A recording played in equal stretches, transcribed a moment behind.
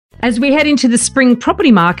As we head into the spring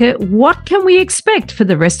property market, what can we expect for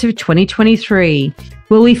the rest of 2023?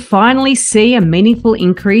 Will we finally see a meaningful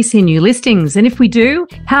increase in new listings? And if we do,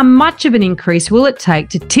 how much of an increase will it take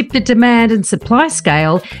to tip the demand and supply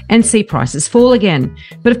scale and see prices fall again?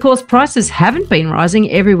 But of course, prices haven't been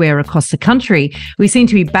rising everywhere across the country. We seem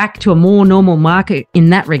to be back to a more normal market in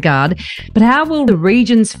that regard. But how will the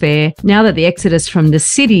regions fare now that the exodus from the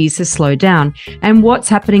cities has slowed down? And what's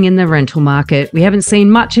happening in the rental market? We haven't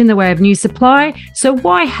seen much in the way of new supply, so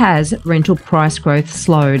why has rental price growth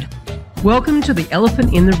slowed? Welcome to The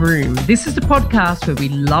Elephant in the Room. This is the podcast where we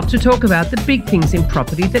love to talk about the big things in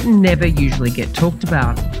property that never usually get talked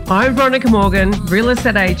about. I'm Veronica Morgan, real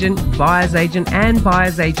estate agent, buyer's agent and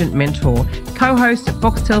buyer's agent mentor, co-host of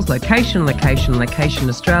Foxtel's Location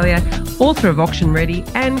Australia, author of Auction Ready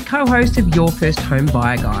and co-host of Your First Home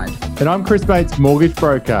Buyer Guide. And I'm Chris Bates, mortgage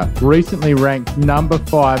broker, recently ranked number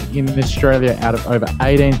 5 in Australia out of over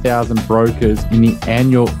 18,000 brokers in the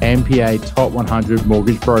annual MPA Top 100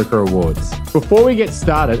 Mortgage Broker Awards. Before we get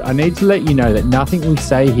started, I need to let you know that nothing we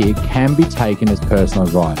say here can be taken as personal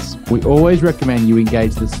advice. We always recommend you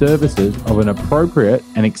engage the services of an appropriate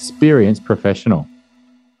and experienced professional.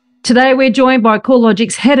 Today, we're joined by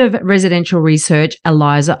CoreLogic's Head of Residential Research,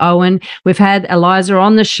 Eliza Owen. We've had Eliza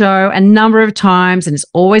on the show a number of times, and it's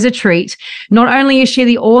always a treat. Not only is she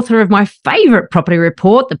the author of my favourite property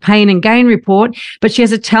report, the Pain and Gain Report, but she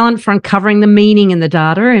has a talent for uncovering the meaning in the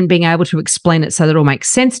data and being able to explain it so that it all makes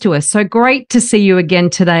sense to us. So great to see you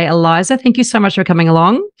again today, Eliza. Thank you so much for coming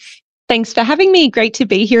along. Thanks for having me. Great to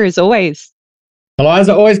be here as always.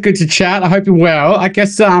 Eliza, always good to chat. I hope you're well. I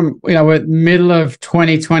guess, we're middle of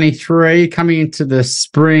 2023, coming into the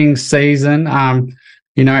spring season,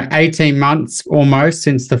 18 months almost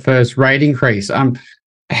since the first rate increase.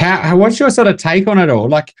 What's your sort of take on it all?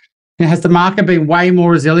 Like, has the market been way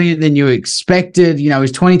more resilient than you expected?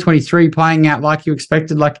 Is 2023 playing out like you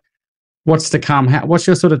expected? Like, what's to come? What's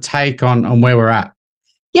your sort of take on where we're at?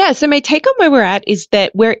 Yeah, so my take on where we're at is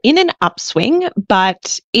that we're in an upswing,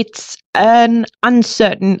 but it's an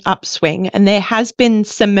uncertain upswing, and there has been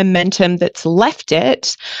some momentum that's left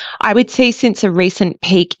it, I would say, since a recent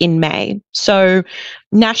peak in May. So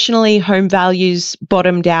nationally, home values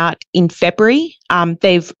bottomed out in February.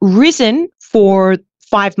 They've risen for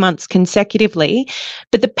 5 months consecutively,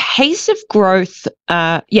 but the pace of growth,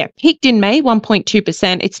 peaked in May,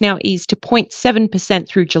 1.2%. It's now eased to 0.7%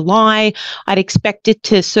 through July. I'd expect it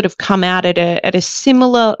to sort of come out at a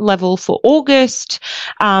similar level for August.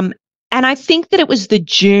 And I think that it was the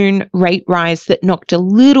June rate rise that knocked a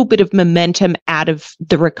little bit of momentum out of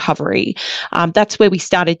the recovery. That's where we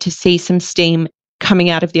started to see some steam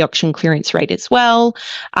coming out of the auction clearance rate as well.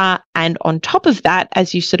 And on top of that,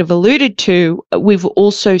 as you sort of alluded to, we've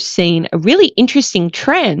also seen a really interesting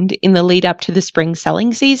trend in the lead up to the spring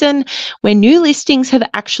selling season, where new listings have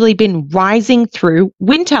actually been rising through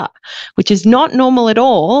winter, which is not normal at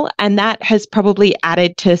all. And that has probably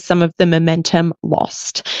added to some of the momentum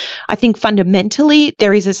lost. I think fundamentally,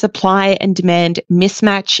 there is a supply and demand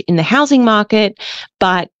mismatch in the housing market,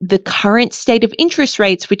 but the current state of interest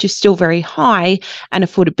rates, which is still very high, and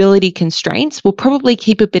affordability constraints will probably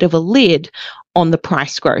keep a bit of a lid on the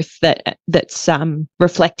price growth that's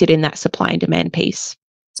reflected in that supply and demand piece.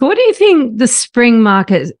 So what do you think the spring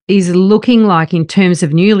market is looking like in terms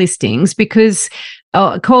of new listings? Because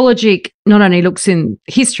CoreLogic not only looks in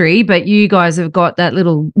history, but you guys have got that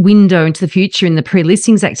little window into the future in the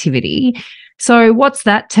pre-listings activity. So what's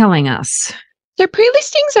that telling us? So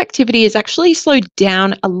pre-listings activity has actually slowed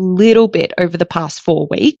down a little bit over the past 4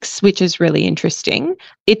 weeks, which is really interesting.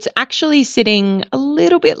 It's actually sitting a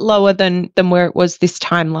little bit lower than where it was this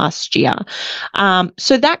time last year.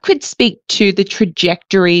 So that could speak to the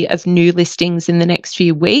trajectory of new listings in the next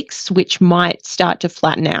few weeks, which might start to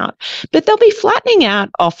flatten out. But they'll be flattening out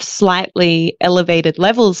off slightly elevated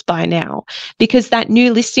levels by now, because that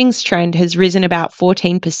new listings trend has risen about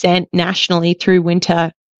 14% nationally through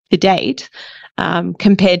winter to date.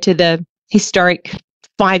 Compared to the historic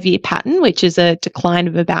 5-year pattern, which is a decline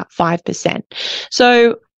of about 5%.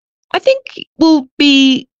 So I think we'll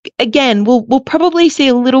probably see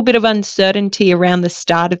a little bit of uncertainty around the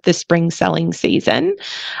start of the spring selling season.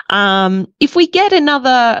 If we get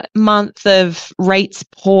another month of rates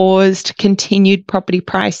paused, continued property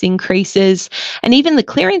price increases, and even the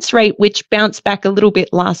clearance rate, which bounced back a little bit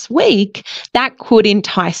last week, that could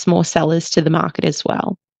entice more sellers to the market as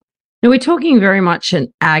well. Now, we're talking very much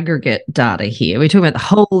an aggregate data here. We're talking about the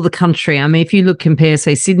whole of the country. I mean, if you compare,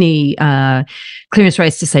 say, Sydney clearance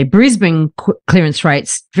rates to, say, Brisbane clearance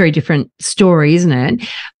rates, very different story, isn't it?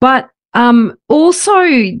 But also,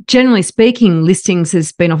 generally speaking, listings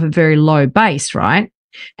has been off a very low base, right?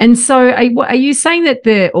 And so are you saying that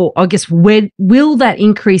where will that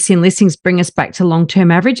increase in listings bring us back to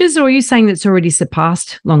long-term averages, or are you saying that's already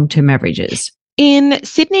surpassed long-term averages? In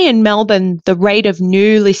Sydney and Melbourne, the rate of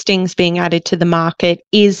new listings being added to the market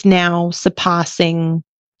is now surpassing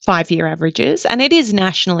 5-year averages, and it is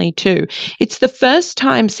nationally too. It's the first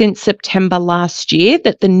time since September last year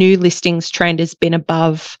that the new listings trend has been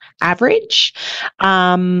above average.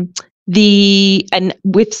 And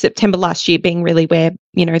with September last year being really where,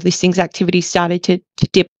 listings activity started to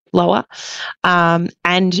dip lower.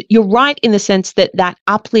 And you're right in the sense that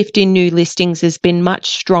uplift in new listings has been much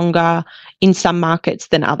stronger in some markets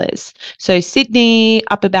than others. So Sydney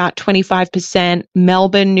up about 25%,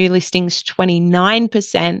 Melbourne new listings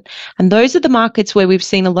 29%. And those are the markets where we've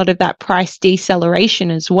seen a lot of that price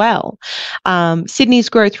deceleration as well. Sydney's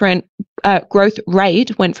growth rate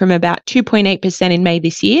went from about 2.8% in May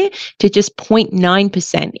this year to just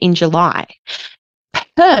 0.9% in July.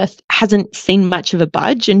 Perth hasn't seen much of a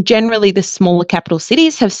budge, and generally the smaller capital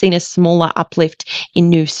cities have seen a smaller uplift in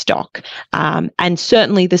new stock. And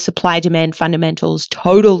certainly the supply-demand fundamentals,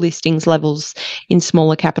 total listings levels in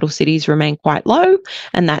smaller capital cities remain quite low,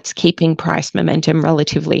 and that's keeping price momentum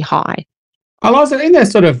relatively high. I also think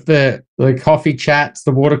there's sort of the coffee chats,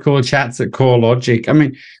 the water cooler chats at CoreLogic. I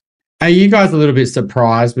mean, are you guys a little bit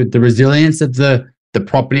surprised with the resilience of the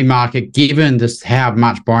property market, given just how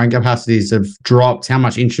much borrowing capacities have dropped, how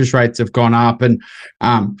much interest rates have gone up, and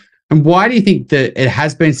why do you think that it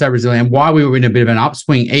has been so resilient? Why we were in a bit of an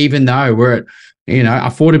upswing, even though we're at,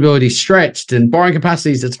 affordability stretched and borrowing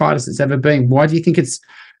capacities as tight as it's ever been? Why do you think it's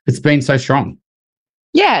been so strong?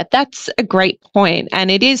 Yeah, that's a great point.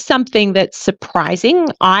 And it is something that's surprising.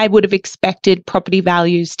 I would have expected property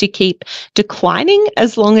values to keep declining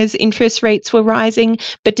as long as interest rates were rising.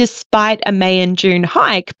 But despite a May and June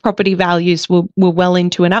hike, property values were well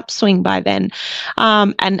into an upswing by then.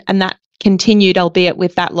 And that continued, albeit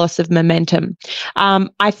with that loss of momentum.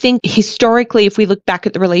 I think historically, if we look back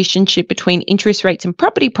at the relationship between interest rates and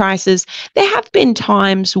property prices, there have been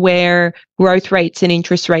times where growth rates and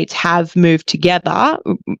interest rates have moved together,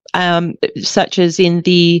 such as in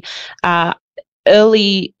the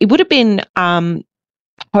it would have been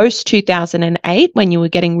post-2008 when you were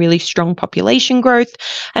getting really strong population growth.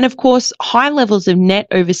 And of course, high levels of net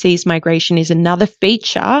overseas migration is another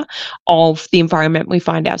feature of the environment we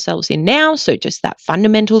find ourselves in now. So just that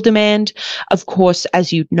fundamental demand. Of course,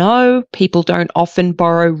 as you know, people don't often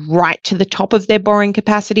borrow right to the top of their borrowing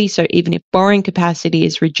capacity. So even if borrowing capacity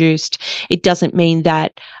is reduced, it doesn't mean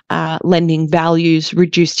that lending values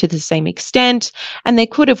reduce to the same extent. And there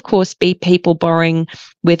could, of course, be people borrowing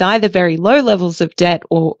with either very low levels of debt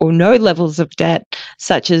or no levels of debt,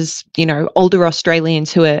 such as, older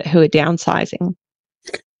Australians who are downsizing.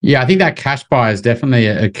 Yeah, I think that cash buy is definitely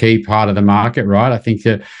a key part of the market, right? I think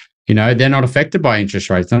that, they're not affected by interest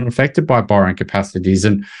rates, they're not affected by borrowing capacities.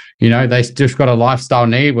 And, they just got a lifestyle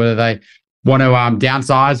need, whether they want to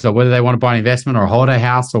downsize or whether they want to buy an investment or a holiday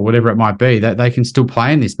house or whatever it might be, that they can still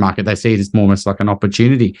play in this market. They see it as almost like an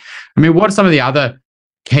opportunity. I mean, what are some of the other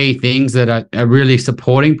key things that are really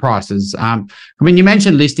supporting prices? You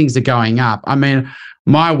mentioned listings are going up. I mean,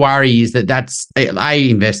 my worry is that that's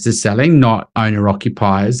investors selling, not owner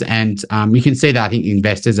occupiers. And you can see that I think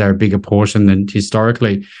investors are a bigger portion than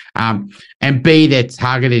historically. And B, they're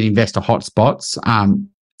targeted investor hotspots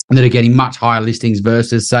that are getting much higher listings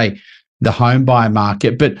versus, say, the home buyer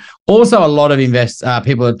market. But also a lot of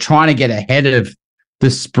people are trying to get ahead of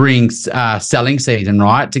the spring selling season,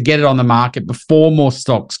 right? To get it on the market before more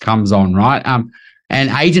stocks comes on, right? And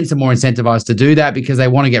agents are more incentivized to do that because they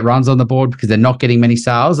want to get runs on the board because they're not getting many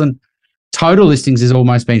sales. And total listings has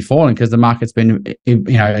almost been falling because the market's been,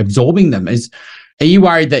 absorbing them. Are you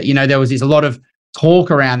worried that, there was a lot of talk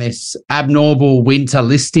around this abnormal winter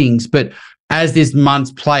listings, but as this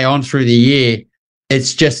months play on through the year,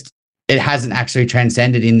 it hasn't actually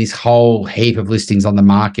transcended in this whole heap of listings on the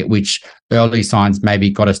market, which early signs maybe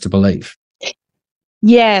got us to believe?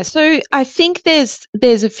 Yeah, so I think there's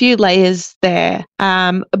a few layers there.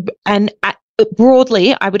 And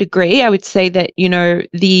broadly, I would agree. I would say that,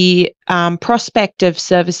 the prospect of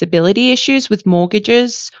serviceability issues with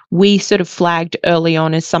mortgages, we sort of flagged early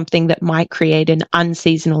on as something that might create an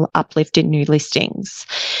unseasonal uplift in new listings.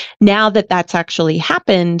 Now that that's actually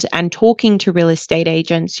happened, and talking to real estate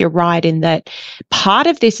agents, you're right in that part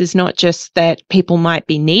of this is not just that people might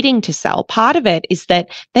be needing to sell. Part of it is that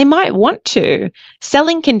they might want to.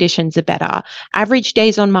 Selling conditions are better. Average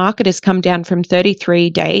days on market has come down from 33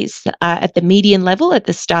 days at the median level at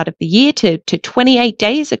the start of the year to 28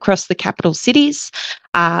 days across the capital cities.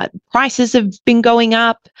 Prices have been going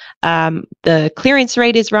up. The clearance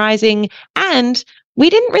rate is rising. And we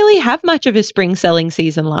didn't really have much of a spring selling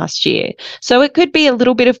season last year. So it could be a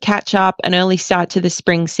little bit of catch up, an early start to the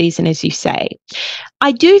spring season, as you say.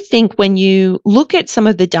 I do think when you look at some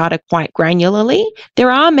of the data quite granularly, there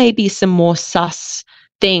are maybe some more sus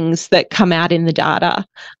things that come out in the data.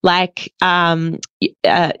 Like,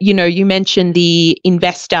 you mentioned the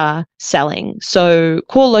investor selling. So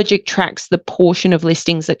CoreLogic tracks the portion of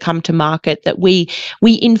listings that come to market that we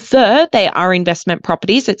infer they are investment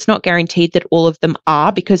properties. It's not guaranteed that all of them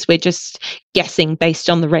are, because we're just guessing based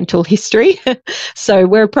on the rental history. So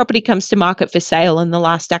where a property comes to market for sale and the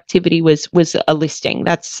last activity was a listing,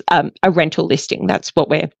 that's a rental listing. That's what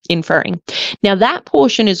we're inferring. Now that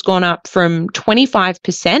portion has gone up from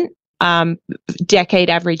 25% decade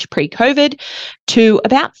average pre-COVID to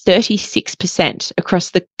about 36% across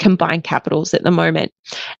the combined capitals at the moment.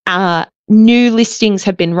 New listings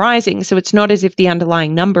have been rising, so it's not as if the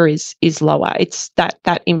underlying number is lower. It's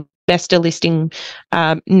that investor listing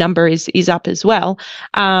number is up as well.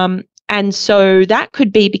 And so that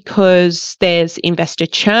could be because there's investor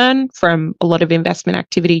churn from a lot of investment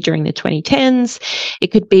activity during the 2010s. It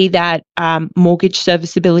could be that mortgage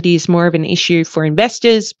serviceability is more of an issue for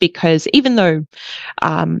investors, because even though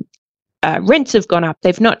rents have gone up,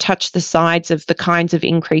 they've not touched the sides of the kinds of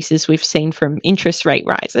increases we've seen from interest rate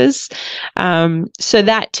rises. So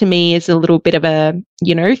that to me is a little bit of a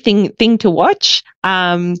thing to watch.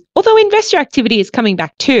 Although investor activity is coming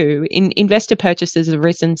back too. Investor purchases have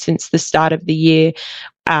risen since the start of the year.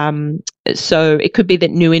 So it could be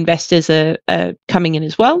that new investors are coming in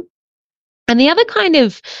as well. And the other kind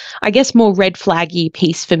of, I guess, more red flaggy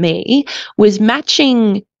piece for me was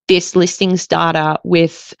matching this listings data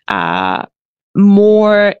with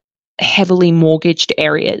more heavily mortgaged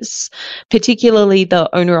areas, particularly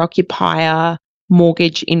the owner-occupier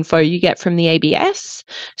mortgage info you get from the ABS.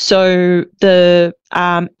 So the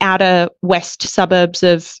outer west suburbs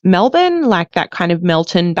of Melbourne, like that kind of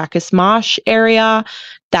Melton, Bacchus Marsh area,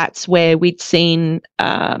 that's where we'd seen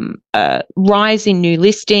a rise in new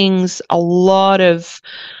listings, a lot of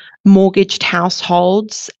mortgaged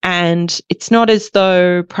households, and it's not as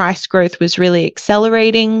though price growth was really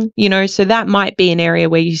accelerating, so that might be an area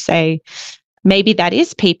where you say maybe that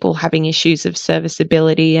is people having issues of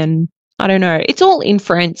serviceability. And I don't know, it's all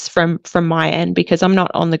inference from my end, because I'm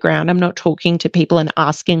not on the ground. I'm not talking to people and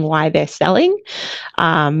asking why they're selling.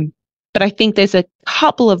 But I think there's a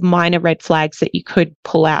couple of minor red flags that you could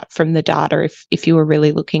pull out from the data if you were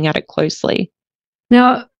really looking at it closely.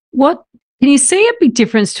 Now, can you see a big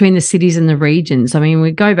difference between the cities and the regions? I mean, we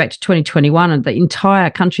go back to 2021 and the entire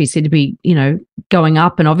country seemed to be, going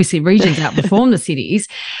up, and obviously regions outperform the cities.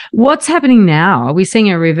 What's happening now? Are we seeing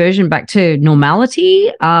a reversion back to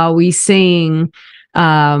normality? Are we seeing,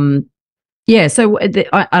 I know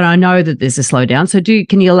that there's a slowdown. So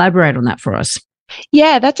can you elaborate on that for us?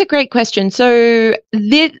 Yeah, that's a great question. So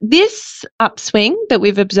this upswing that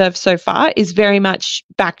we've observed so far is very much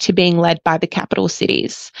back to being led by the capital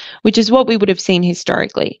cities, which is what we would have seen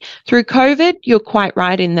historically. Through COVID, you're quite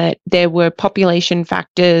right in that there were population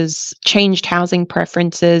factors, changed housing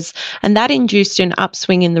preferences, and that induced an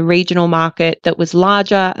upswing in the regional market that was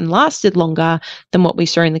larger and lasted longer than what we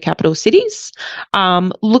saw in the capital cities.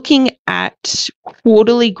 Looking at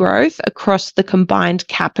quarterly growth across the combined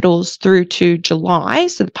capitals through to July,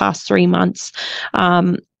 so the past 3 months,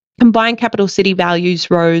 combined capital city values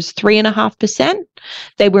rose 3.5%.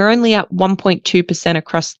 They were only up 1.2%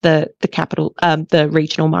 across the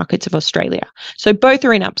regional markets of Australia. So both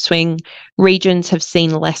are in upswing. Regions have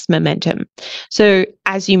seen less momentum. So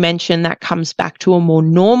as you mentioned, that comes back to a more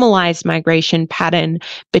normalized migration pattern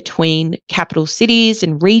between capital cities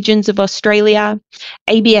and regions of Australia.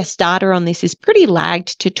 ABS data on this is pretty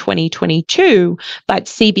lagged to 2022, but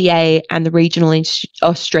CBA and the Regional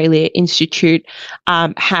Australia Institute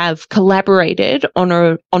have collaborated on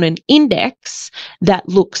an index that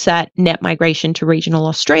looks at net migration to regional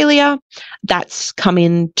Australia. That's come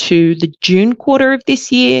into the June quarter of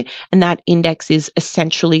this year, and that index is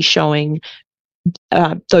essentially showing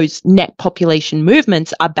those net population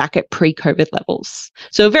movements are back at pre-COVID levels.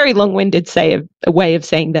 So a very long-winded a way of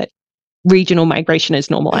saying that regional migration is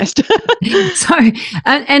normalized. So,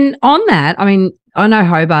 and on that, I mean, I know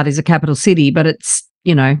Hobart is a capital city, but it's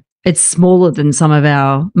smaller than some of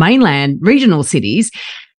our mainland regional cities.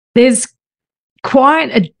 There's quite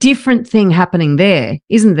a different thing happening there,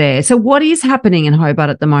 isn't there? So what is happening in Hobart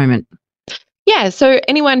at the moment? Yeah, so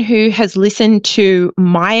anyone who has listened to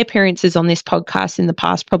my appearances on this podcast in the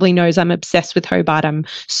past probably knows I'm obsessed with Hobart. I'm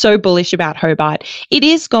so bullish about Hobart. It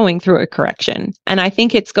is going through a correction, and I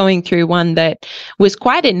think it's going through one that was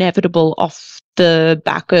quite inevitable off the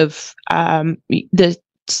back of the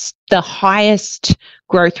the highest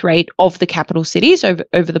growth rate of the capital cities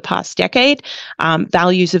over the past decade.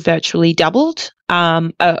 Values have virtually doubled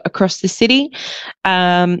across the city.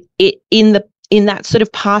 In that sort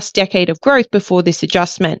of past decade of growth before this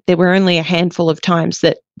adjustment, there were only a handful of times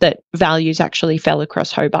that values actually fell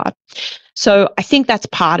across Hobart. So I think that's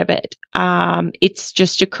part of it. It's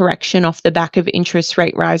just a correction off the back of interest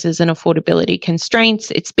rate rises and affordability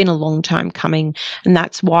constraints. It's been a long time coming, and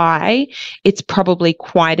that's why it's probably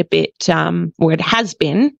quite a bit, or it has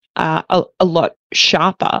been a lot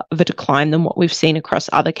sharper of a decline than what we've seen across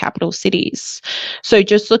other capital cities. So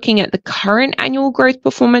just looking at the current annual growth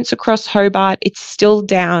performance across Hobart, it's still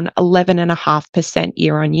down 11.5%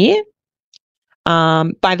 year on year.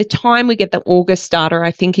 By the time we get the August data,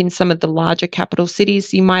 I think in some of the larger capital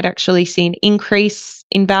cities, you might actually see an increase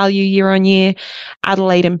in value year on year.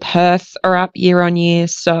 Adelaide and Perth are up year on year.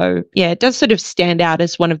 So yeah, it does sort of stand out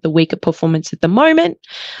as one of the weaker performance at the moment.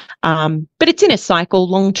 But it's in a cycle.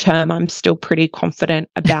 Long term, I'm still pretty confident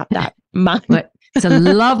about that. It's a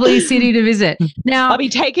lovely city to visit. Now, I'll be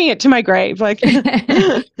taking it to my grave.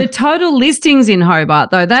 The total listings in Hobart,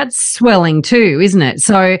 though, that's swelling too, isn't it?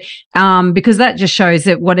 So, because that just shows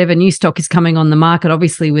that whatever new stock is coming on the market,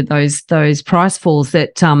 obviously with those price falls,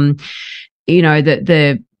 that that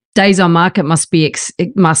the days on market must be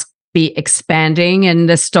expanding, and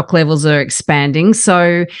the stock levels are expanding.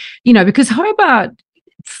 So, because Hobart,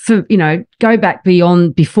 go back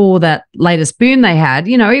before that latest boom they had,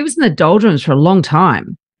 it was in the doldrums for a long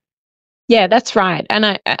time. Yeah, that's right.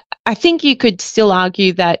 And I think you could still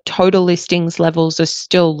argue that total listings levels are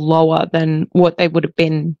still lower than what they would have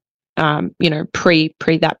been, pre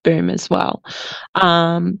that boom as well.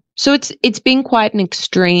 So it's been quite an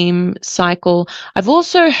extreme cycle. I've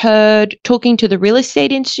also heard, talking to the Real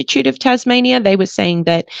Estate Institute of Tasmania, they were saying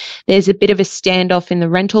that there's a bit of a standoff in the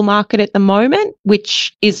rental market at the moment,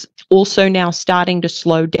 which is also now starting to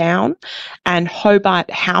slow down. And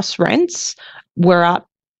Hobart house rents were up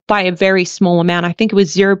by a very small amount. I think it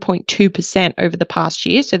was 0.2% over the past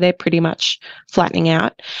year. So they're pretty much flattening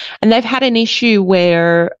out. And they've had an issue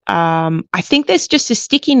where I think there's just a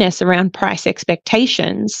stickiness around price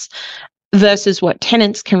expectations versus what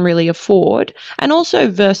tenants can really afford, and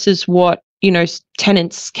also versus what,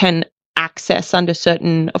 tenants can access under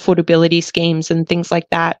certain affordability schemes and things like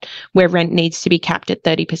that, where rent needs to be capped at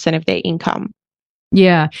 30% of their income.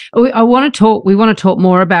 Yeah, we want to talk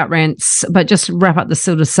more about rents, but just wrap up the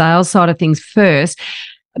sort of sales side of things first,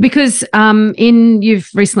 because you've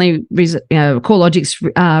recently CoreLogic's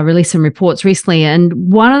released some reports recently, and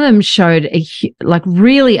one of them showed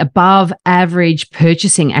really above average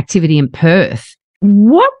purchasing activity in Perth.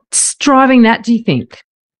 What's driving that, do you think?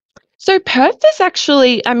 So Perth is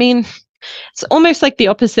actually, it's almost like the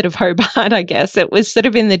opposite of Hobart, I guess. It was sort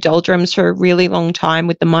of in the doldrums for a really long time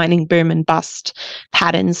with the mining boom and bust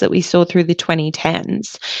patterns that we saw through the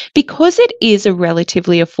 2010s. Because it is a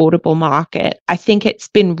relatively affordable market, I think it's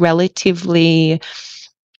been relatively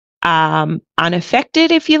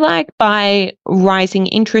unaffected, if you like, by rising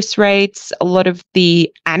interest rates. A lot of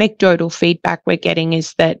the anecdotal feedback we're getting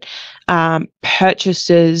is that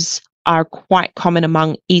purchases are quite common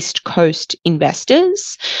among East Coast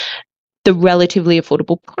investors. The relatively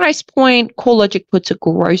affordable price point, CoreLogic puts a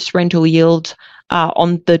gross rental yield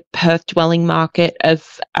on the Perth dwelling market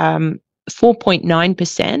of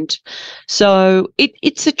 4.9%. So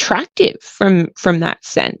it's attractive from that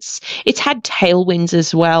sense. It's had tailwinds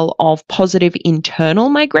as well of positive internal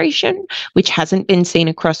migration, which hasn't been seen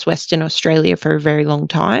across Western Australia for a very long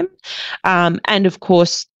time. And of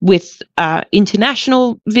course, with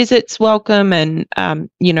international visits welcome and,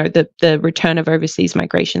 the return of overseas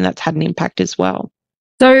migration, that's had an impact as well.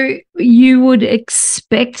 So you would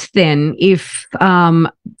expect then, if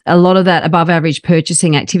a lot of that above average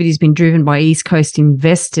purchasing activity has been driven by East Coast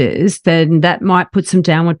investors, then that might put some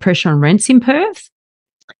downward pressure on rents in Perth?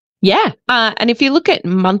 Yeah. And if you look at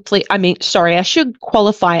monthly, I should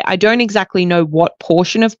qualify. I don't exactly know what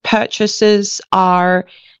portion of purchases are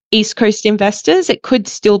East Coast investors. It could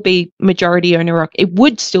still be majority owner. It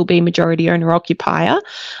would still be majority owner occupier.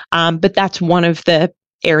 But that's one of the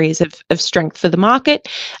areas of strength for the market.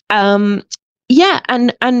 And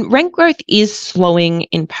rent growth is slowing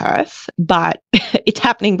in Perth, but it's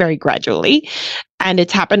happening very gradually. And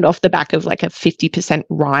it's happened off the back of like a 50%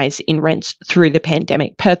 rise in rents through the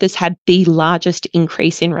pandemic. Perth has had the largest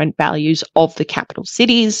increase in rent values of the capital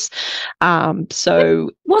cities.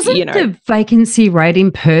 Wasn't the vacancy rate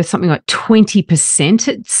in Perth something like 20%?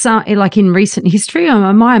 It's like in recent history.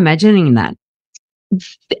 Am I imagining that?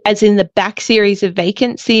 As in the back series of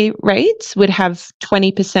vacancy rates would have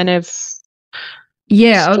 20% of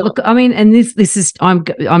Yeah, Still. look, I mean, and this is I'm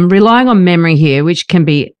relying on memory here, which can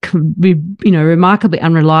be remarkably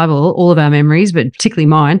unreliable. All of our memories, but particularly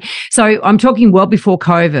mine. So I'm talking well before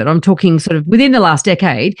COVID. I'm talking sort of within the last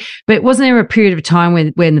decade. But wasn't there a period of time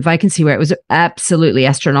when the vacancy rate was absolutely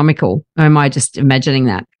astronomical? Or am I just imagining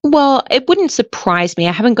that? Well, it wouldn't surprise me.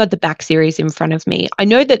 I haven't got the back series in front of me. I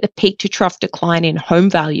know that the peak to trough decline in home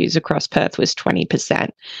values across Perth was 20%.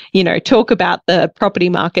 Talk about the property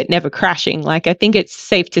market never crashing. Like, I think it's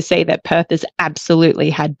safe to say that Perth has absolutely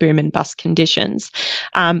had boom and bust conditions.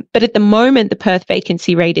 But at the moment, the Perth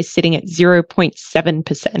vacancy rate is sitting at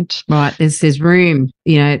 0.7%. Right. There's room,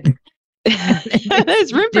 There's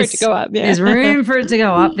room for it to go up. Yeah. There's room for it to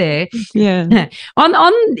go up there. Yeah.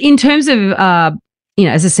 In terms of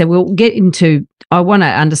as I said, we'll get into, I want to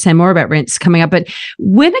understand more about rents coming up, but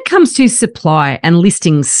when it comes to supply and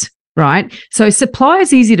listings, right? So supply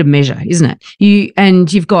is easy to measure, isn't it?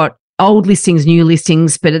 You've got old listings, new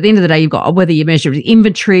listings, but at the end of the day, you've got whether you measure it as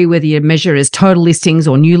inventory, whether you measure it as total listings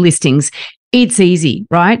or new listings, it's easy,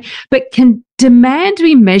 right? But can demand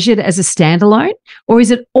be measured as a standalone, or is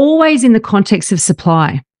it always in the context of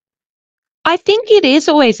supply? I think it is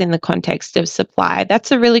always in the context of supply.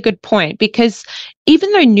 That's a really good point, because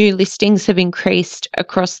even though new listings have increased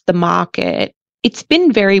across the market, it's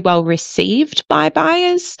been very well received by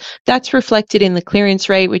buyers. That's reflected in the clearance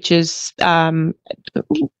rate, which is averaging,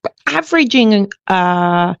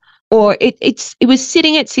 it was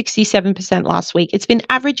sitting at 67% last week. It's been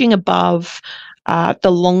averaging above the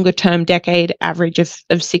longer term decade average of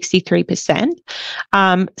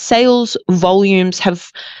 63%. Sales volumes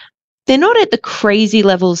they're not at the crazy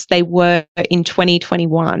levels they were in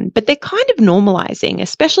 2021, but they're kind of normalizing,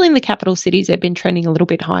 especially in the capital cities. They've been trending a little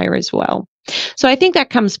bit higher as well. So I think that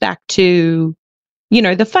comes back to,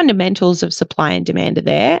 the fundamentals of supply and demand are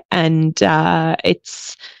there. And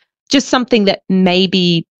it's just something that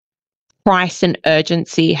maybe price and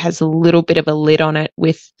urgency has a little bit of a lid on it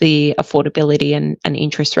with the affordability and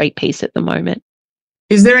interest rate piece at the moment.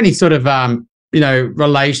 Is there any sort of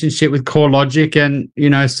relationship with CoreLogic and,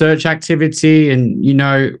 search activity and,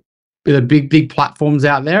 the big platforms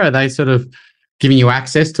out there? Are they sort of giving you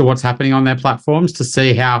access to what's happening on their platforms to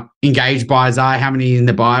see how engaged buyers are, how many in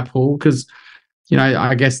the buyer pool? Because,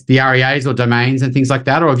 I guess the REAs or domains and things like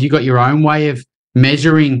that, or have you got your own way of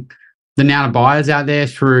measuring the amount of buyers out there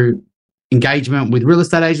through engagement with real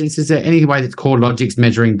estate agents? Is there any way that CoreLogic's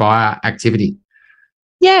measuring buyer activity?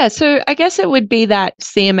 Yeah, so I guess it would be that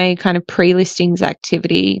CMA kind of pre-listings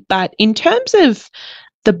activity. But in terms of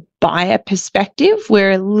the buyer perspective,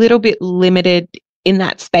 we're a little bit limited in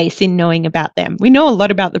that space in knowing about them. We know a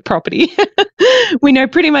lot about the property. We know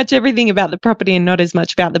pretty much everything about the property and not as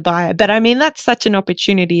much about the buyer. But I mean, that's such an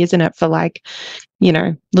opportunity, isn't it, for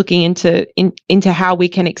looking into how we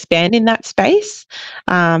can expand in that space.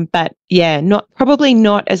 But yeah, probably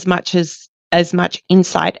not as much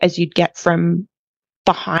insight as you'd get from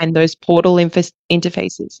behind those portal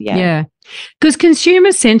interfaces. Yeah. Because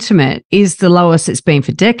consumer sentiment is the lowest it's been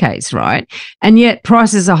for decades, right? And yet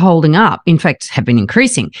prices are holding up, in fact, have been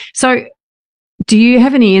increasing. So do you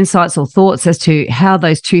have any insights or thoughts as to how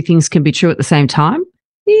those two things can be true at the same time?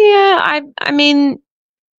 Yeah, I mean,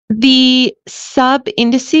 the sub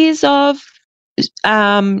indices of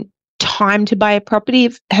time to buy a property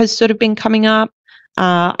has sort of been coming up.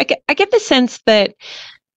 I get the sense that,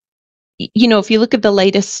 if you look at the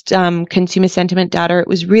latest consumer sentiment data, it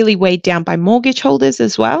was really weighed down by mortgage holders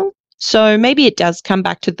as well. So maybe it does come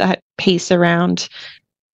back to that piece around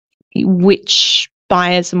which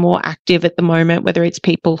buyers are more active at the moment, whether it's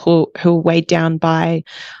people who are weighed down by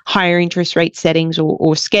higher interest rate settings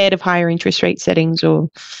or scared of higher interest rate settings,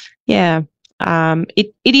 it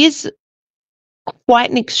is quite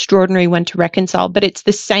an extraordinary one to reconcile, but it's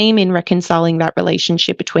the same in reconciling that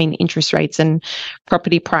relationship between interest rates and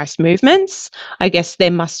property price movements. I guess there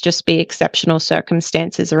must just be exceptional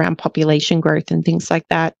circumstances around population growth and things like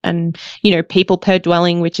that. And, people per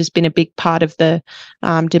dwelling, which has been a big part of the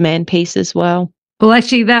demand piece as well. Well,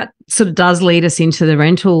 actually, that sort of does lead us into the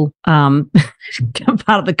rental part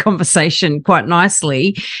of the conversation quite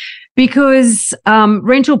nicely. Because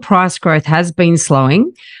rental price growth has been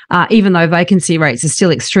slowing, even though vacancy rates are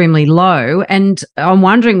still extremely low. And I'm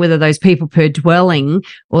wondering whether those people per dwelling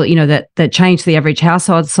or, that change the average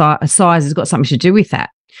household size has got something to do with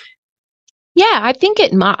that. Yeah, I think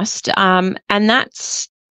it must. And that's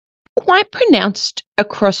quite pronounced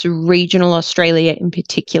across regional Australia in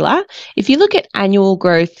particular. If you look at annual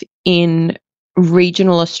growth in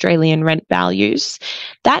regional Australian rent values,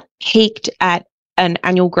 that peaked at an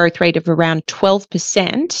annual growth rate of around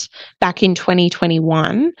 12% back in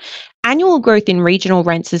 2021, annual growth in regional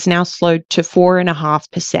rents has now slowed to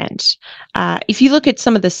 4.5%. If you look at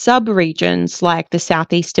some of the sub-regions like the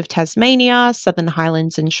southeast of Tasmania, Southern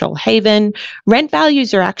Highlands and Shoalhaven, rent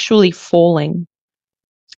values are actually falling,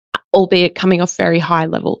 albeit coming off very high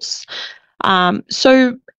levels.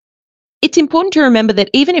 So it's important to remember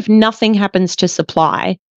that even if nothing happens to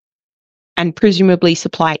supply, and presumably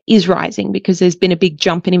supply is rising because there's been a big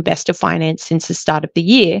jump in investor finance since the start of the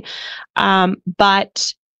year,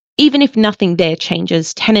 but even if nothing there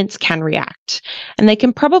changes, tenants can react, and they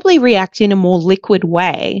can probably react in a more liquid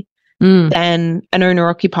way than an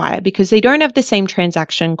owner-occupier because they don't have the same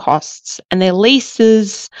transaction costs, and their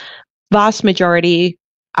leases, vast majority,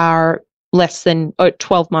 are less than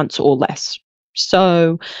 12 months or less.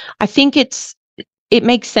 So I think it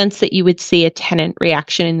makes sense that you would see a tenant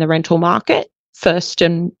reaction in the rental market first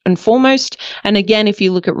and foremost. And again, if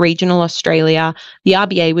you look at regional Australia, the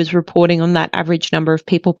RBA was reporting on that average number of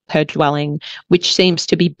people per dwelling, which seems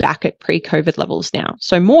to be back at pre-COVID levels now.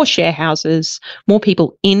 So more share houses, more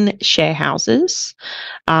people in share houses,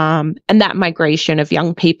 and that migration of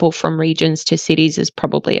young people from regions to cities is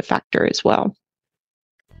probably a factor as well.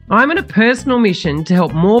 I'm on a personal mission to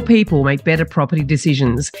help more people make better property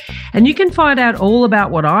decisions. And you can find out all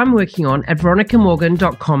about what I'm working on at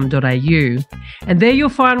veronicamorgan.com.au. And there you'll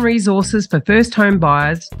find resources for first home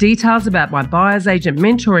buyers, details about my buyer's agent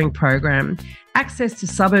mentoring program, access to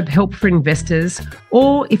suburb help for investors,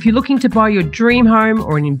 or if you're looking to buy your dream home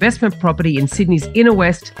or an investment property in Sydney's inner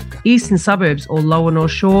west, eastern suburbs or lower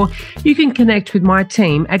North Shore, you can connect with my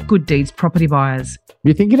team at Good Deeds Property Buyers. If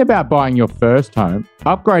you're thinking about buying your first home,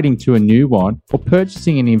 upgrading to a new one, or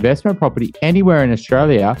purchasing an investment property anywhere in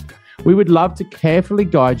Australia, we would love to carefully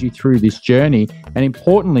guide you through this journey and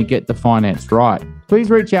importantly get the finance right. Please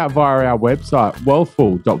reach out via our website,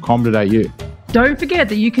 wealthful.com.au. Don't forget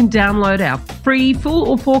that you can download our free full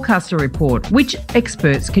or forecaster report. Which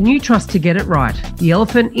experts can you trust to get it right?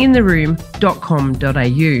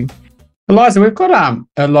 theelephantintheroom.com.au. Eliza, we've got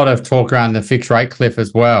a lot of talk around the fixed rate cliff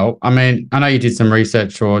as well. I mean, I know you did some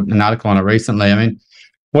research or an article on it recently. I mean,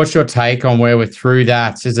 what's your take on where we're through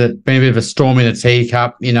that? Has it been a bit of a storm in a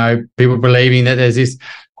teacup? You know, people believing that there's this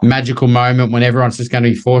magical moment when everyone's just going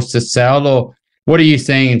to be forced to sell, or what are you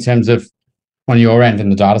seeing in terms of on your end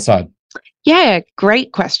and the data side? Yeah,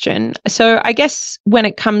 great question. So I guess when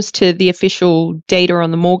it comes to the official data on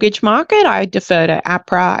the mortgage market, I defer to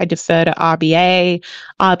APRA, I defer to RBA.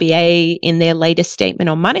 RBA, in their latest statement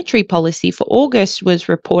on monetary policy for August, was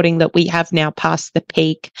reporting that we have now passed the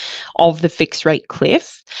peak of the fixed rate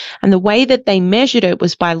cliff. And the way that they measured it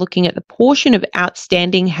was by looking at the portion of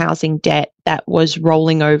outstanding housing debt that was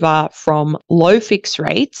rolling over from low fixed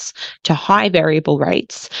rates to high variable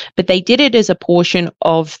rates, but they did it as a portion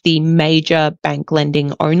of the major bank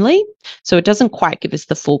lending only. So it doesn't quite give us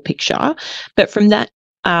the full picture. But from that,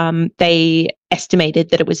 they estimated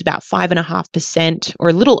that it was about 5.5% or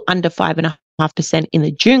a little under 5.5% in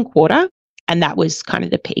the June quarter. And that was kind of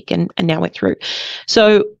the peak, and now we're through.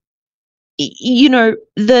 So, you know,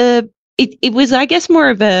 It was, I guess,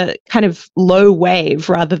 more of a kind of low wave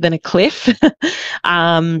rather than a cliff.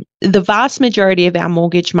 The vast majority of our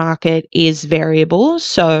mortgage market is variable.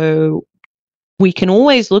 So we can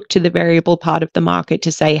always look to the variable part of the market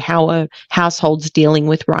to say how are households dealing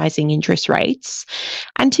with rising interest rates.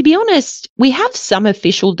 And to be honest, we have some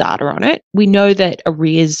official data on it. We know that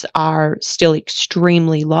arrears are still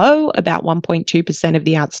extremely low, about 1.2% of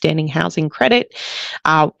the outstanding housing credit,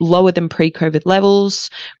 lower than pre-COVID levels.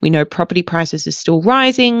 We know property prices are still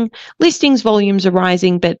rising, listings volumes are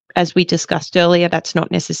rising, but as we discussed earlier, that's not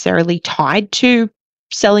necessarily tied to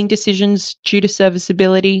selling decisions due to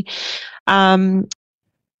serviceability.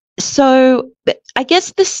 So I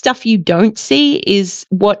guess the stuff you don't see is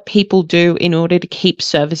what people do in order to keep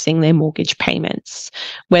servicing their mortgage payments,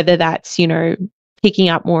 whether that's, you know, picking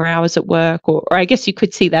up more hours at work, or I guess you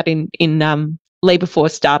could see that in labor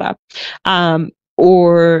force data,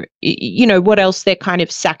 or, you know, what else they're kind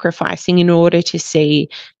of sacrificing in order to see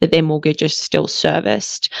that their mortgage is still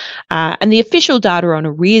serviced. And the official data on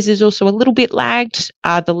arrears is also a little bit lagged.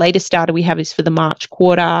 The latest data we have is for the March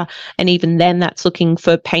quarter, and even then that's looking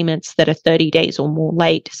for payments that are 30 days or more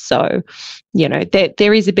late. So, you know,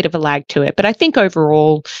 there is a bit of a lag to it. But I think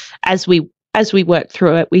overall, as we work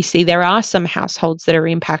through it, we see there are some households that are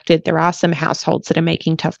impacted. There are some households that are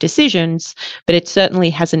making tough decisions, but it certainly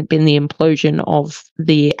hasn't been the implosion of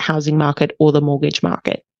the housing market or the mortgage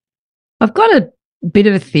market. I've got a bit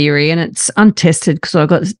of a theory, and it's untested because I've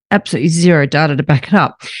got absolutely zero data to back it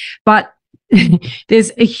up. But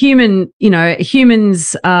there's a human,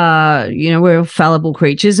 humans are, we're fallible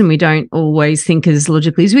creatures and we don't always think as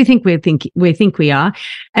logically as we think we are.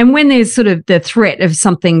 And when there's sort of the threat of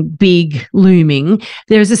something big looming,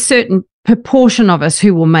 there's a certain proportion of us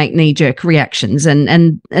who will make knee-jerk reactions. So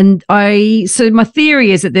my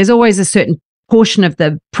theory is that there's always a certain portion of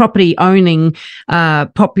the property owning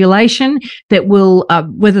population that will,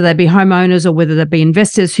 whether they be homeowners or whether they be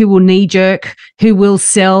investors, who will knee-jerk, who will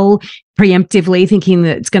sell preemptively, thinking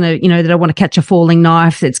that it's going to, they don't want to catch a falling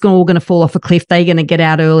knife, that's all going to fall off a cliff, they're going to get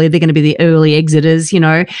out early, they're going to be the early exiters,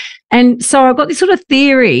 And so I've got this sort of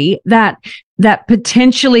theory that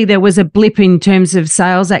potentially there was a blip in terms of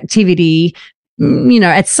sales activity,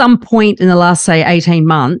 at some point in the last, say, 18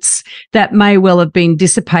 months, that may well have been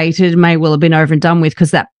dissipated, may well have been over and done with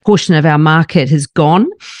because that portion of our market has gone.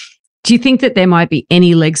 Do you think that there might be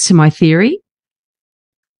any legs to my theory?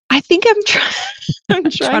 I think I'm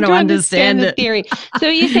trying to understand the theory. So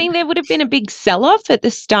you're saying there would have been a big sell-off at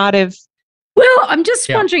the start of... Well, I'm just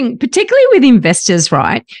wondering, particularly with investors,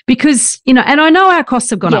 right? Because, and I know our costs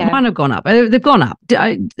have gone up. Mine have gone up. They've gone up.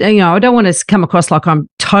 I don't want to come across like I'm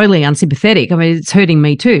totally unsympathetic. I mean, it's hurting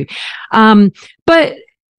me too. But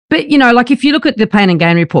like if you look at the pain and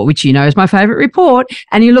gain report, which is my favorite report,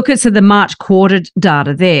 and you look at the March quarter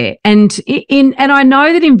data there, and I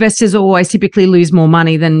know that investors always typically lose more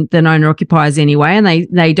money than owner occupiers anyway, and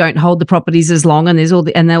they don't hold the properties as long, and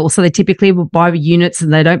they typically will buy units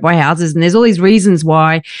and they don't buy houses, and there's all these reasons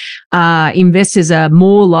why investors are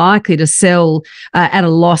more likely to sell at a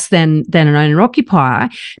loss than an owner occupier.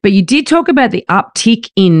 But you did talk about the uptick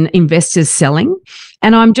in investors selling.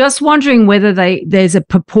 And I'm just wondering whether there's a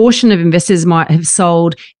proportion of investors might have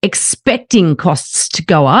sold expecting costs to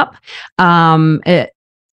go up. And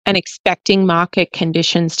expecting market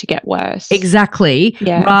conditions to get worse. Exactly.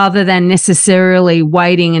 Yeah. Rather than necessarily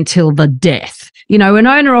waiting until the death. An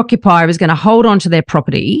owner-occupier is going to hold on to their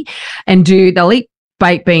property and they'll eat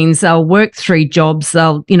baked beans, they'll work 3 jobs,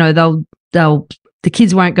 the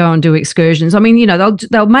kids won't go and do excursions. I mean,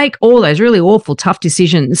 they'll make all those really awful, tough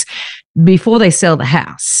decisions before they sell the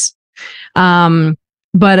house.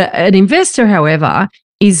 But an investor, however,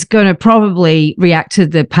 is going to probably react to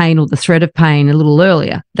the pain or the threat of pain a little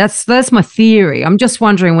earlier. That's my theory. I'm just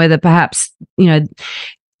wondering whether perhaps, it'll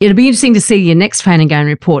be interesting to see your next pain and gain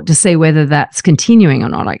report to see whether that's continuing or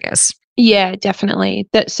not, I guess. Yeah, definitely.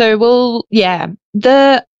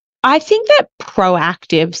 I think that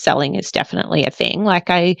proactive selling is definitely a thing.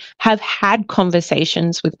 Like I have had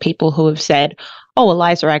conversations with people who have said, oh,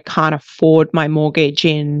 Eliza, I can't afford my mortgage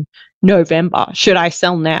in November. Should I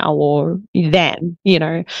sell now or then,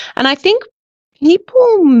 And I think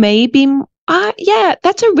people maybe,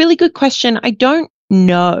 that's a really good question. I don't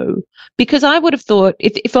know, because I would have thought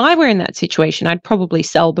if I were in that situation, I'd probably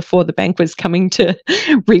sell before the bank was coming to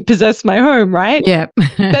repossess my home, right? Yeah.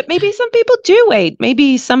 But maybe some people do wait.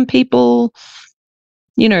 Maybe some people,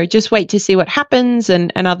 just wait to see what happens,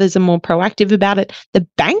 and others are more proactive about it. The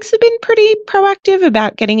banks have been pretty proactive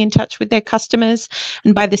about getting in touch with their customers,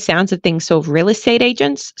 and by the sounds of things, sort of real estate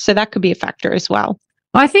agents. So that could be a factor as well.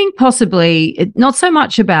 I think possibly not so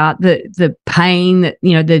much about the pain that,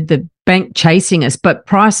 the bank chasing us, but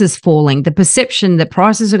prices falling, the perception that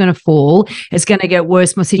prices are going to fall, it's going to get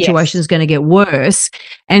worse, my situation is going to get worse.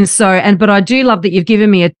 But I do love that you've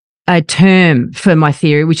given me a term for my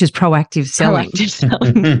theory, which is proactive selling.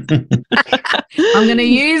 I'm going to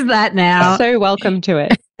use that now. So welcome to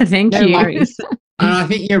it. Thank you. Worries. And I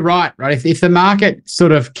think you're right? If the market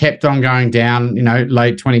sort of kept on going down,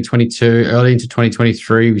 late 2022, early into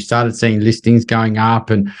 2023, we started seeing listings going up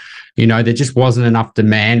and, there just wasn't enough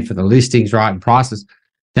demand for the listings, right, and prices,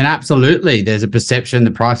 then absolutely there's a perception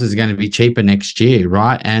the prices are going to be cheaper next year,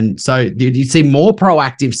 right? And so you see more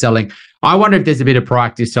proactive selling. I wonder if there's a bit of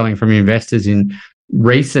proactive selling from investors in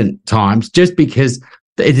recent times, just because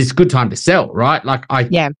it is a good time to sell, right? Like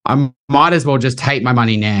I might as well just take my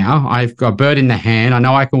money now. I've got a bird in the hand. I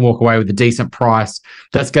know I can walk away with a decent price.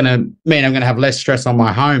 That's going to mean I'm going to have less stress on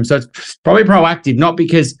my home. So it's probably proactive, not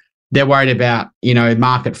because they're worried about,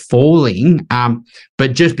 market falling,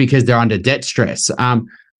 but just because they're under debt stress.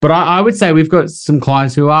 But I would say we've got some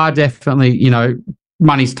clients who are definitely,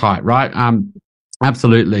 money's tight, right?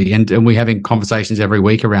 Absolutely. And we're having conversations every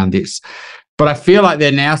week around this. But I feel like they're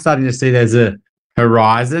now starting to see there's a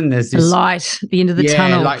horizon. There's this light at the end of the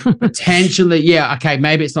tunnel. Like potentially, okay,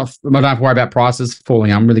 maybe it's not, I don't have to worry about prices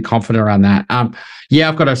falling. I'm really confident around that.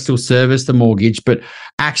 I've got to still service the mortgage, but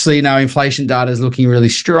actually, inflation data is looking really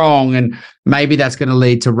strong, and maybe that's going to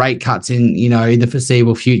lead to rate cuts in the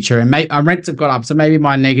foreseeable future. And rents have gone up, so maybe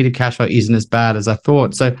my negative cash flow isn't as bad as I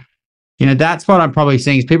thought. So, that's what I'm probably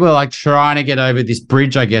seeing is people are like trying to get over this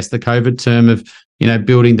bridge, I guess, the COVID term of,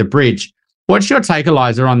 building the bridge. What's your take,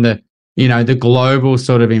 Eliza, on the global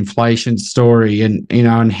sort of inflation story and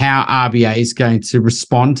how RBA is going to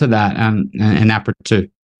respond to that and APRA too?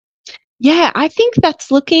 Yeah, I think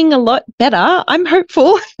that's looking a lot better. I'm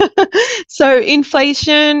hopeful. So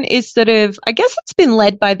inflation is sort of, I guess it's been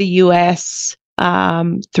led by the US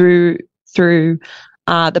through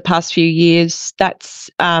the past few years.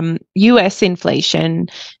 That's US inflation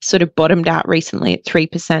sort of bottomed out recently at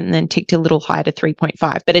 3% and then ticked a little higher to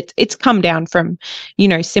 3.5. But it's come down from,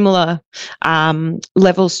 similar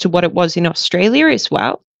levels to what it was in Australia as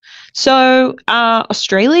well. So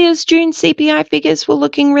Australia's June CPI figures were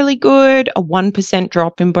looking really good, a 1%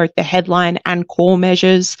 drop in both the headline and core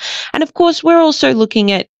measures. And of course, we're also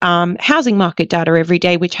looking at housing market data every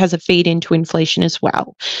day, which has a feed into inflation as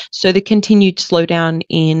well. So the continued slowdown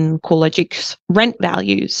in CoreLogic's rent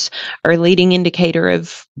values are a leading indicator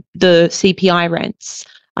of the CPI rents.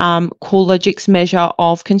 CoreLogic's measure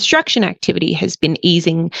of construction activity has been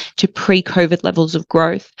easing to pre-COVID levels of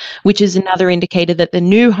growth, which is another indicator that the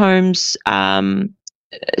new homes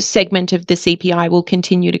segment of the CPI will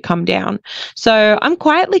continue to come down. So I'm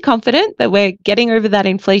quietly confident that we're getting over that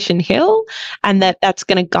inflation hill and that's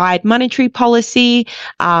going to guide monetary policy.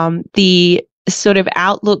 The sort of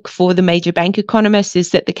outlook for the major bank economists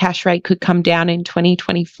is that the cash rate could come down in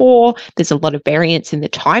 2024. There's a lot of variance in the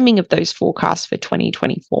timing of those forecasts for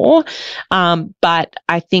 2024. But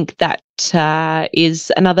I think that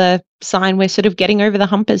is another sign we're sort of getting over the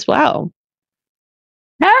hump as well.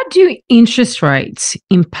 How do interest rates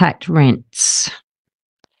impact rents?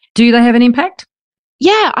 Do they have an impact?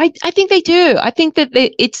 Yeah, I think they do. I think that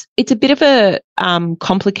it's a bit of a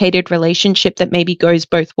complicated relationship that maybe goes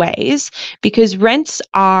both ways because rents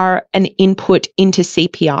are an input into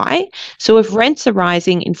CPI. So if rents are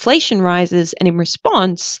rising, inflation rises, and in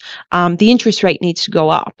response, the interest rate needs to go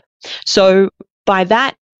up. So by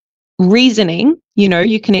that reasoning,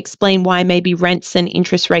 you can explain why maybe rents and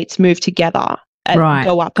interest rates move together.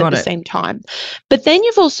 Go up at the same time. But then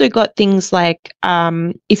you've also got things like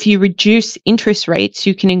if you reduce interest rates,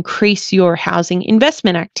 you can increase your housing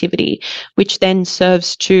investment activity, which then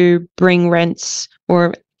serves to bring rents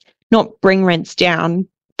or not bring rents down,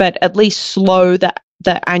 but at least slow the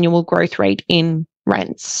annual growth rate in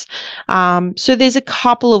rents. So there's a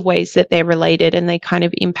couple of ways that they're related and they kind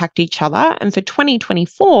of impact each other. And for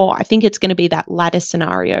 2024, I think it's going to be that latter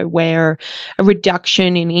scenario where a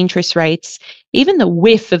reduction in interest rates, even the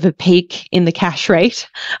whiff of a peak in the cash rate,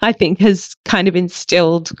 I think has kind of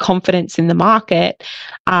instilled confidence in the market.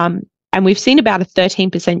 And we've seen about a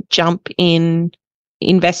 13% jump in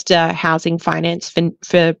investor housing finance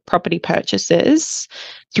for property purchases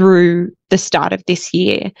through the start of this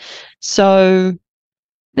year. So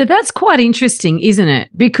that's quite interesting, isn't it?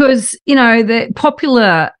 Because, the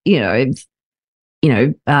popular,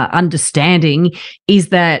 understanding is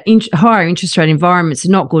that higher interest rate environments are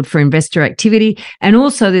not good for investor activity. And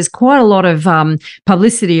also there's quite a lot of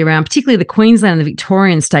publicity around, particularly the Queensland and the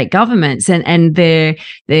Victorian state governments and their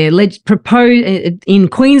proposed, in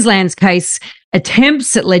Queensland's case,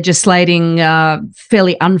 attempts at legislating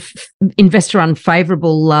fairly investor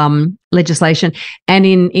unfavourable legislation, and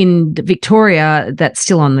in Victoria that's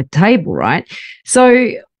still on the table, right?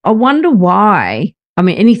 So I wonder why. I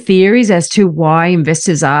mean, any theories as to why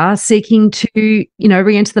investors are seeking to,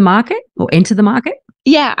 re-enter the market or enter the market?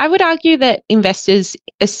 Yeah, I would argue that investors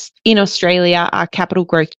in Australia are capital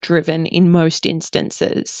growth driven in most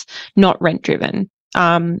instances, not rent driven.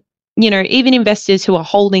 Even investors who are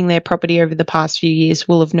holding their property over the past few years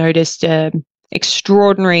will have noticed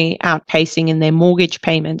extraordinary outpacing in their mortgage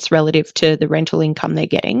payments relative to the rental income they're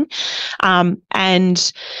getting.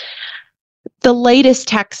 And the latest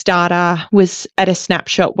tax data was at a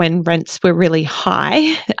snapshot when rents were really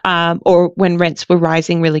high, or when rents were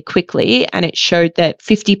rising really quickly, and it showed that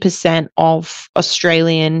 50% of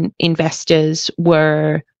Australian investors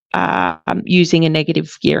were using a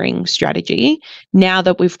negative gearing strategy. Now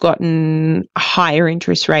that we've gotten higher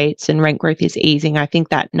interest rates and rent growth is easing, I think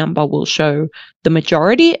that number will show the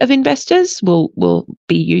majority of investors will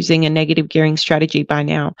be using a negative gearing strategy by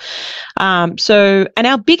now. And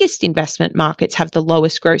our biggest investment markets have the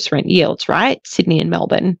lowest gross rent yields, right? Sydney and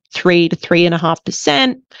Melbourne, 3 to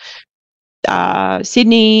 3.5%.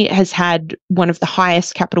 Sydney has had one of the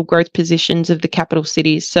highest capital growth positions of the capital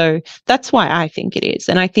cities. So that's why I think it is.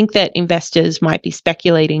 And I think that investors might be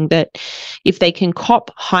speculating that if they can cop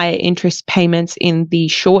higher interest payments in the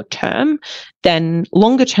short term, then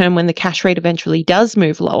longer term, when the cash rate eventually does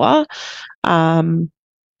move lower,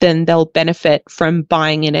 then they'll benefit from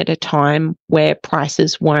buying in at a time where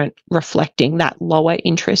prices weren't reflecting that lower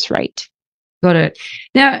interest rate. Got it.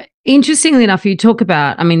 Now, interestingly enough, you talk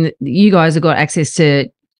about, I mean, you guys have got access to,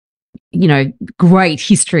 great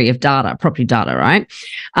history of data, property data, right?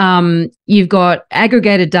 You've got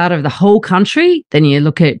aggregated data of the whole country. Then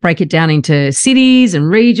you break it down into cities and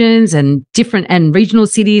regions and different and regional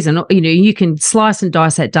cities. And, you can slice and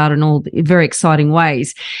dice that data in all very exciting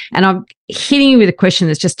ways. And I'm hitting you with a question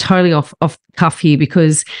that's just totally off cuff here,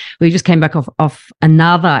 because we just came back off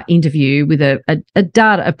another interview with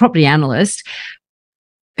a property analyst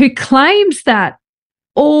who claims that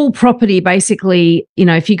all property, basically,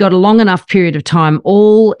 if you got a long enough period of time,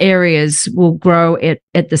 all areas will grow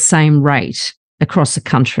at the same rate across the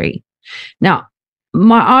country. Now,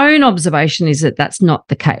 my own observation is that that's not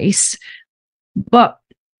the case, but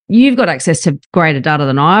you've got access to greater data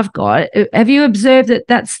than I've got. Have you observed that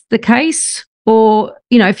that's the case? Or,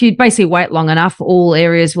 if you basically wait long enough, all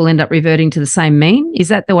areas will end up reverting to the same mean? Is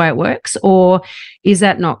that the way it works? Or is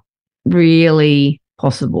that not really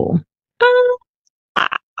possible?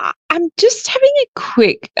 I'm just having a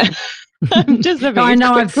quick. I'm just having I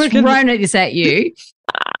know I've thrown this at you.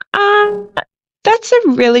 That's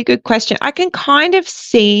a really good question. I can kind of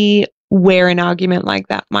see where an argument like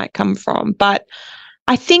that might come from, but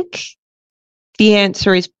I think the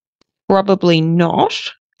answer is probably not.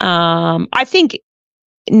 I think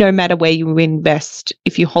no matter where you invest,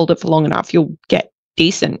 if you hold it for long enough, you'll get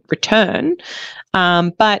decent return.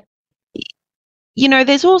 But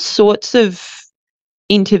there's all sorts of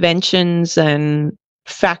interventions and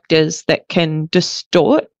factors that can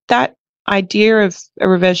distort that idea of a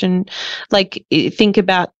reversion. Like, think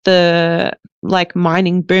about the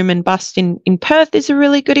mining boom and bust in Perth is a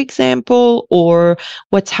really good example, or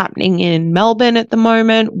what's happening in Melbourne at the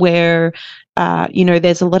moment, where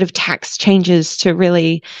there's a lot of tax changes to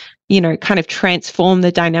really kind of transform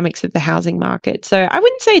the dynamics of the housing market. So I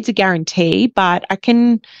wouldn't say it's a guarantee, but I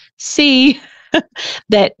can see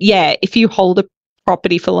that, if you hold a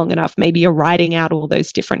property for long enough, maybe you're riding out all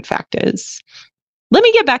those different factors. Let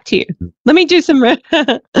me get back to you. Let me do some.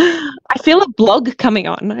 I feel a blog coming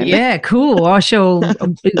on. Yeah, cool. I shall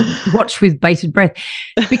watch with bated breath,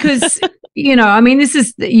 because this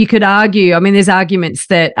is, you could argue. There's arguments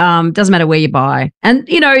that doesn't matter where you buy, and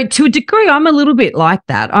to a degree, I'm a little bit like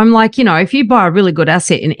that. I'm like, if you buy a really good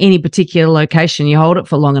asset in any particular location, you hold it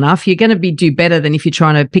for long enough, you're going to do better than if you're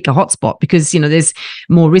trying to pick a hotspot, because there's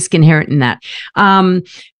more risk inherent in that.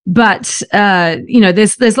 But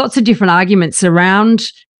there's lots of different arguments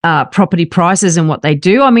around property prices and what they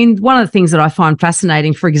do. One of the things that I find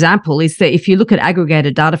fascinating, for example, is that if you look at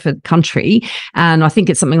aggregated data for the country, and I think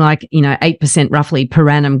it's something like 8% roughly per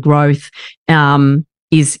annum growth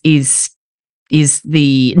is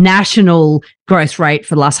the national growth rate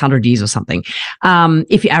for the last 100 years or something,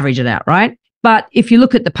 if you average it out, right? But if you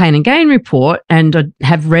look at the Pain and Gain report, and I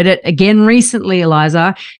have read it again recently,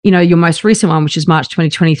 Eliza, your most recent one, which is March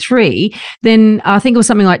 2023, then I think it was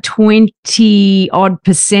something like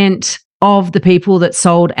 20% of the people that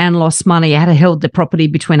sold and lost money had held the property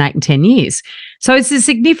between 8 and 10 years. So it's a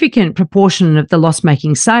significant proportion of the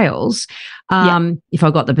loss-making sales. If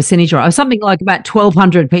I got the percentage right, or something like about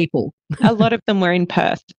 1,200 people. A lot of them were in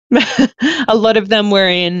Perth. A lot of them were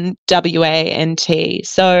in WA and T.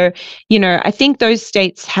 So, I think those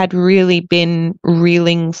states had really been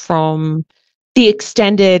reeling from the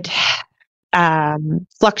extended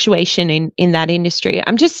fluctuation in that industry.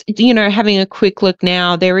 I'm just, having a quick look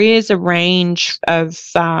now. There is a range of,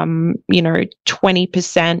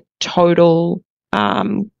 20% total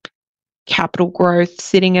capital growth,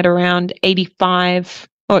 sitting at around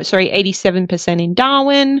 87% in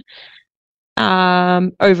Darwin.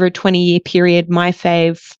 Over a 20-year period, my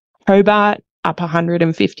fave, Hobart, up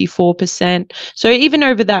 154%. So even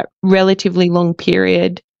over that relatively long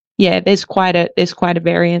period, there's quite a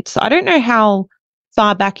variance. I don't know how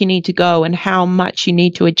far back you need to go and how much you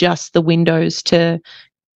need to adjust the windows to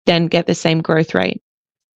then get the same growth rate.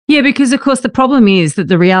 Yeah, because of course the problem is that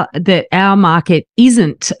that our market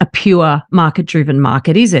isn't a pure market-driven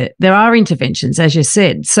market, is it? There are interventions, as you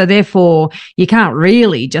said. So therefore, you can't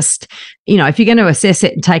really just, if you're going to assess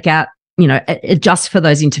it and take out, adjust for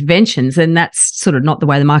those interventions, then that's sort of not the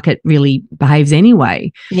way the market really behaves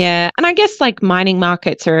anyway. Yeah, and I guess mining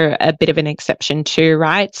markets are a bit of an exception too,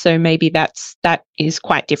 right? So maybe that is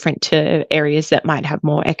quite different to areas that might have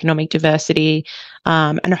more economic diversity.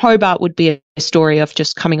 And Hobart would be a story of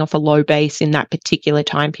just coming off a low base in that particular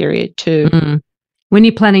time period too. Mm-hmm. When are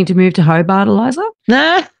you planning to move to Hobart, Eliza?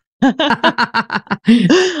 Nah.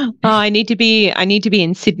 I need to be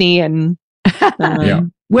in Sydney and Yeah.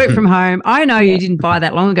 Work from home. I know you didn't buy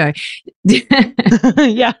that long ago.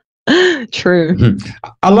 Yeah, true.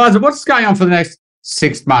 Eliza, what's going on for the next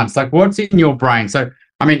 6 months? Like, what's in your brain? So,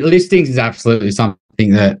 I mean, listings is absolutely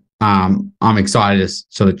something that I'm excited to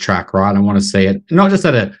sort of track, right? I want to see it, not just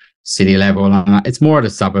at a city level, it's more at a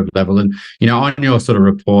suburb level. And, on your sort of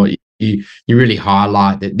report, you really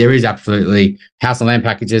highlight that there is absolutely house and land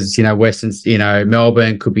packages, Western,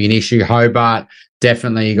 Melbourne could be an issue. Hobart,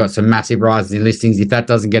 definitely you got some massive rises in listings. If that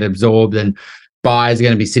doesn't get absorbed, then buyers are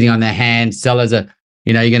going to be sitting on their hands. Sellers are,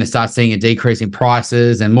 you're going to start seeing a decrease in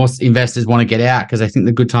prices, and more investors want to get out because they think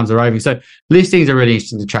the good times are over. So listings are really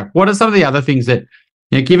interesting to track. What are some of the other things that,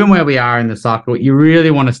 given where we are in the cycle, you really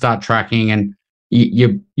want to start tracking, and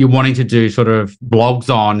you're wanting to do sort of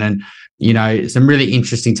blogs on, and some really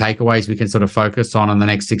interesting takeaways we can sort of focus on the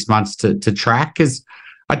next 6 months to track? Because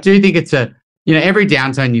I do think it's every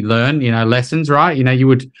downturn you learn lessons, right? You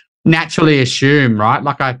would naturally assume, right?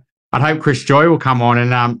 Like I'd hope Chris Joy will come on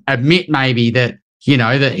and admit maybe that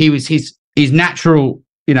that he was his natural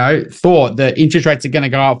thought that interest rates are going to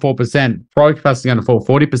go up 4%, product prices are going to fall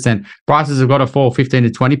 40%, prices have got to fall 15 to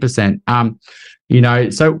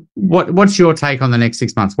 20%. So what's your take on the next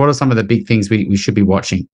 6 months? What are some of the big things we should be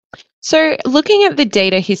watching? So looking at the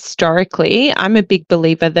data historically, I'm a big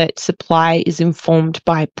believer that supply is informed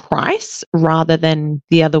by price rather than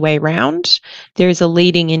the other way around. There is a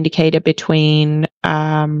leading indicator between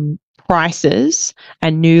prices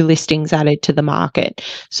and new listings added to the market.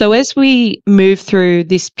 So as we move through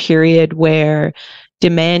this period where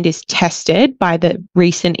demand is tested by the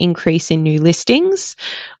recent increase in new listings,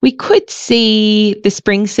 we could see the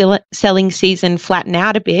spring selling season flatten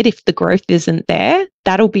out a bit if the growth isn't there.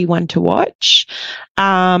 That'll be one to watch.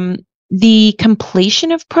 The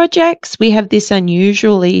completion of projects, we have this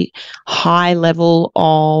unusually high level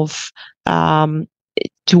of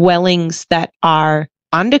dwellings that are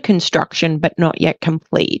under construction but not yet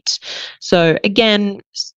complete. So again,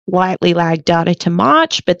 slightly lagged data to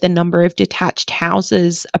March, but the number of detached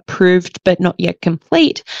houses approved but not yet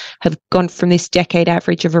complete have gone from this decade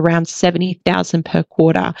average of around 70,000 per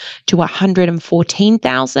quarter to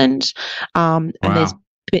 114,000. Wow. And there's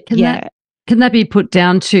Can that be put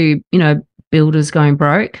down to, builders going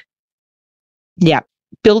broke? Yeah.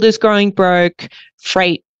 Builders going broke,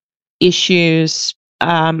 freight issues,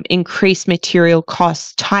 increased material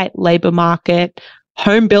costs, tight labor market,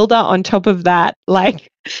 home builder on top of that.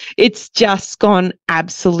 Like, it's just gone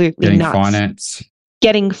absolutely nuts.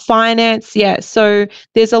 Getting finance. Yeah. So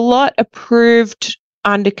there's a lot approved,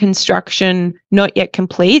 under construction, not yet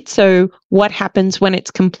complete. So what happens when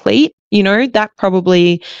it's complete? That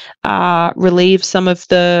probably relieves some of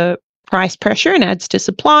the price pressure and adds to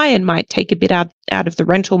supply, and might take a bit out of the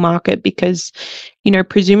rental market because,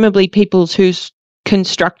 presumably who's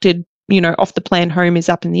constructed, off the plan home is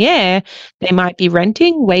up in the air. They might be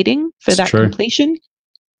renting, waiting for that completion.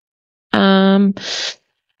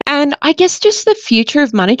 And I guess just the future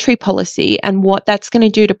of monetary policy and what that's going to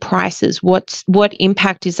do to prices. What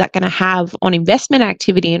impact is that going to have on investment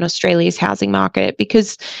activity in Australia's housing market?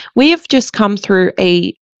 Because we have just come through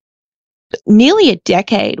nearly a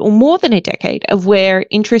decade or more than a decade of where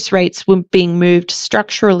interest rates were being moved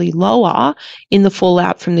structurally lower in the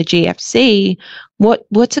fallout from the GFC.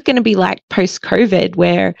 What's it going to be like post-COVID,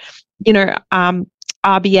 where,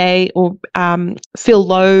 RBA or Phil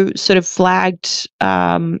Lowe sort of flagged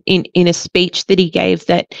in a speech that he gave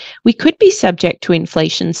that we could be subject to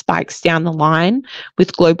inflation spikes down the line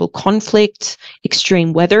with global conflict,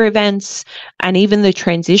 extreme weather events, and even the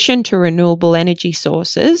transition to renewable energy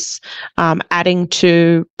sources adding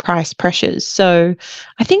to price pressures. So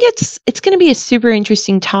I think it's going to be a super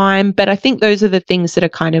interesting time, but I think those are the things that are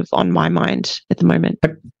kind of on my mind at the moment.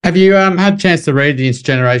 Have you had a chance to read the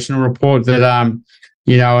intergenerational report that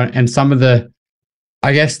and some of the,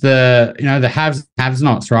 I guess the haves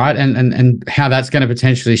nots, right? And how that's going to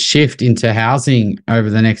potentially shift into housing over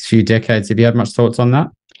the next few decades. Have you had much thoughts on that?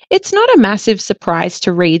 It's not a massive surprise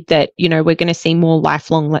to read that, we're going to see more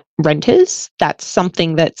lifelong renters. That's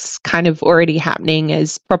something that's kind of already happening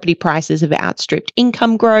as property prices have outstripped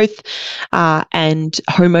income growth and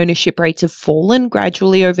home ownership rates have fallen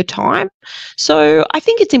gradually over time. So I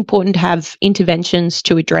think it's important to have interventions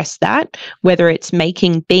to address that, whether it's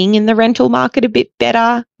making being in the rental market a bit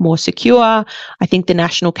better, more secure. I think the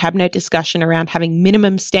National Cabinet discussion around having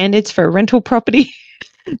minimum standards for a rental property,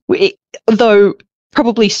 though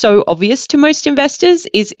probably so obvious to most investors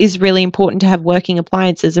is really important to have working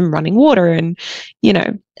appliances and running water, and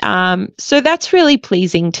so that's really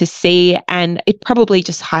pleasing to see, and it probably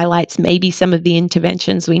just highlights maybe some of the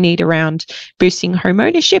interventions we need around boosting home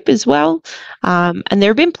ownership as well. And there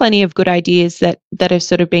have been plenty of good ideas that have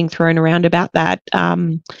sort of been thrown around about that,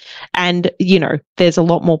 and there's a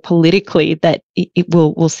lot more politically that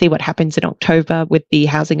we'll see what happens in October with the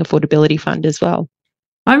Housing Affordability Fund as well.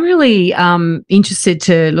 I'm really interested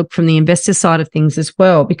to look from the investor side of things as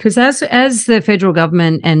well, because as the federal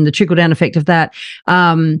government and the trickle-down effect of that,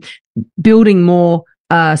 building more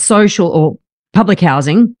social or public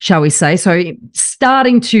housing, shall we say, so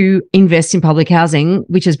starting to invest in public housing,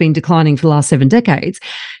 which has been declining for the last 7 decades.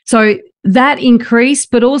 So that increase,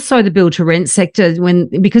 but also the build to rent sector,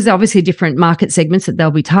 because obviously different market segments that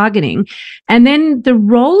they'll be targeting. And then the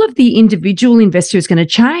role of the individual investor is going to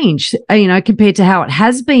change, compared to how it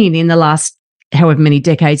has been in the last however many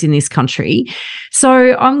decades in this country.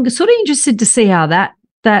 So I'm sort of interested to see how that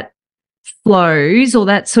flows, or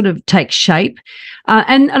that sort of takes shape.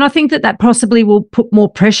 And I think that possibly will put more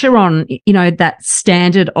pressure on, that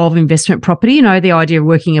standard of investment property, the idea of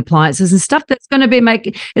working appliances and stuff that's going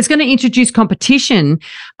to it's going to introduce competition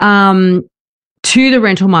to the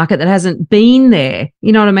rental market that hasn't been there.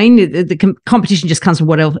 You know what I mean? The competition just comes from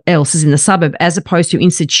what else is in the suburb, as opposed to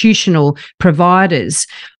institutional providers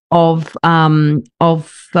of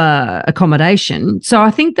accommodation. So I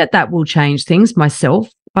think that will change things myself.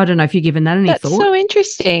 I don't know if you've given that any thought. That's so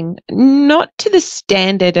interesting. Not to the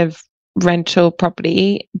standard of rental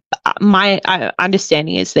property. My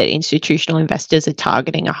understanding is that institutional investors are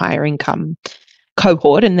targeting a higher income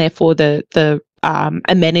cohort, and therefore the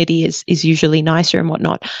amenity is usually nicer and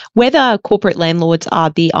whatnot. Whether corporate landlords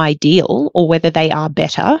are the ideal or whether they are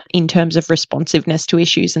better in terms of responsiveness to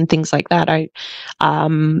issues and things like that,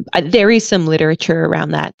 there is some literature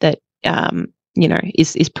around that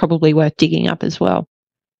is probably worth digging up as well.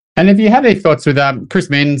 And if you have any thoughts with Chris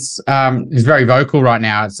Minns, is very vocal right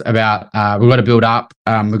now. It's about we've got to build up,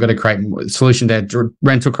 we've got to create a solution to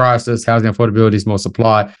rental crisis, housing affordability is more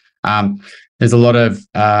supply. There's a lot of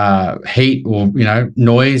heat or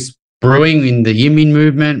noise brewing in the Yimby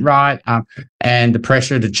movement, right? And the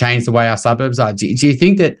pressure to change the way our suburbs are. Do you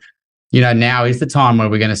think that now is the time where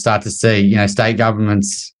we're going to start to see state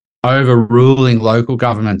governments overruling local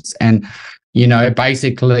governments, and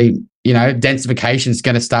basically densification is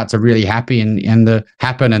going to start to really happen, and the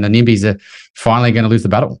NIMBYs are finally going to lose the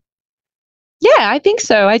battle? Yeah, I think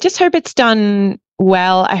so. I just hope it's done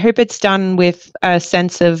well. I hope it's done with a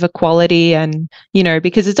sense of equality, and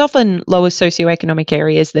because it's often lower socioeconomic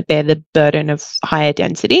areas that bear the burden of higher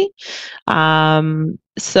density.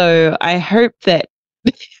 So I hope that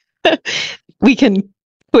we can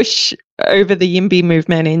push over the YIMBY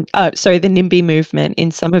movement the NIMBY movement in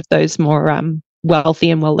some of those more wealthy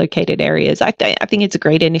and well-located areas. I think it's a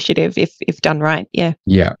great initiative if done right. Yeah.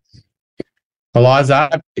 Yeah.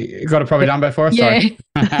 Eliza, you got a property number for us? Yeah.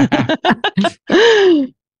 Have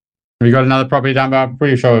you got another property number? I'm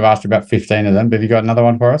pretty sure we've asked you about 15 of them, but have you got another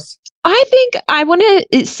one for us? I think I want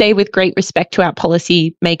to say, with great respect to our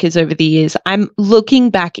policy makers over the years, I'm looking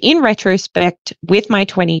back in retrospect with my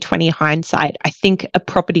 2020 hindsight. I think a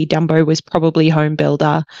property Dumbo was probably home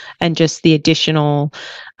builder, and just the additional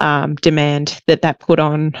demand that put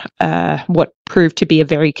on what proved to be a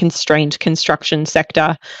very constrained construction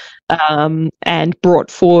sector, and brought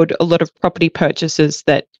forward a lot of property purchases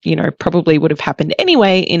that probably would have happened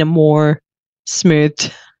anyway in a more smooth,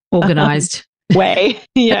 organized way.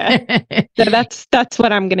 Yeah. So that's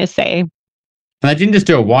what I'm going to say. And they didn't just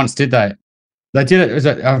do it once, did they? They did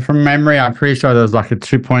it, from memory, I'm pretty sure there was like a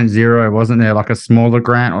 2.0, wasn't there? Like a smaller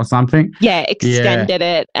grant or something? Yeah, extended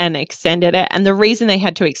it. And the reason they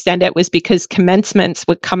had to extend it was because commencements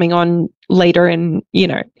were coming on later, and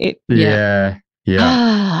Yeah.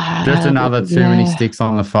 Just another too many sticks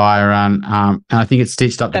on the fire. And I think it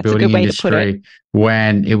stitched up the building industry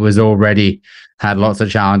when it was already had lots of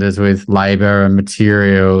challenges with labor and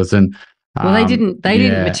materials. And they didn't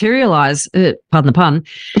materialize, pardon the pun.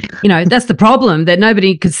 That's the problem, that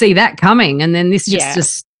nobody could see that coming. And then this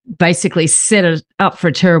just basically set it up for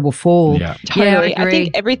a terrible fall. Yeah, totally. I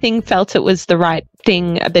think everything felt it was the right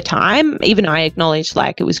thing at the time. Even I acknowledged,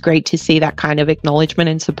 it was great to see that kind of acknowledgement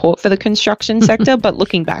and support for the construction sector. But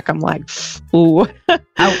looking back, I'm like, ooh,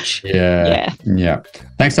 ouch. Yeah.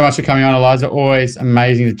 Thanks so much for coming on, Eliza. Always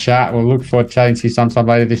amazing to chat. We'll look forward to chatting to you sometime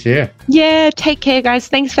later this year. Yeah, take care, guys.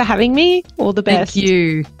 Thanks for having me. All the best. Thank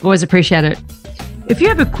you. Always appreciate it. If you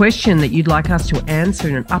have a question that you'd like us to answer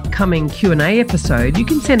in an upcoming Q&A episode, you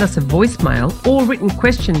can send us a voicemail or written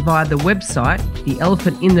question via the website,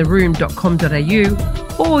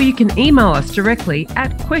 theelephantintheroom.com.au, or you can email us directly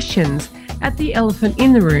at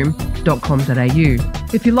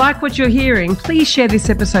questions@theelephantintheroom.com.au. If you like what you're hearing, please share this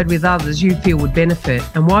episode with others you feel would benefit.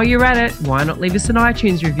 And while you're at it, why not leave us an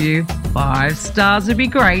iTunes review? 5 stars would be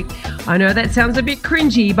great. I know that sounds a bit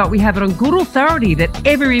cringy, but we have it on good authority that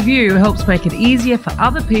every review helps make it easier for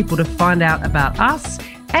other people to find out about us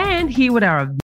and hear what our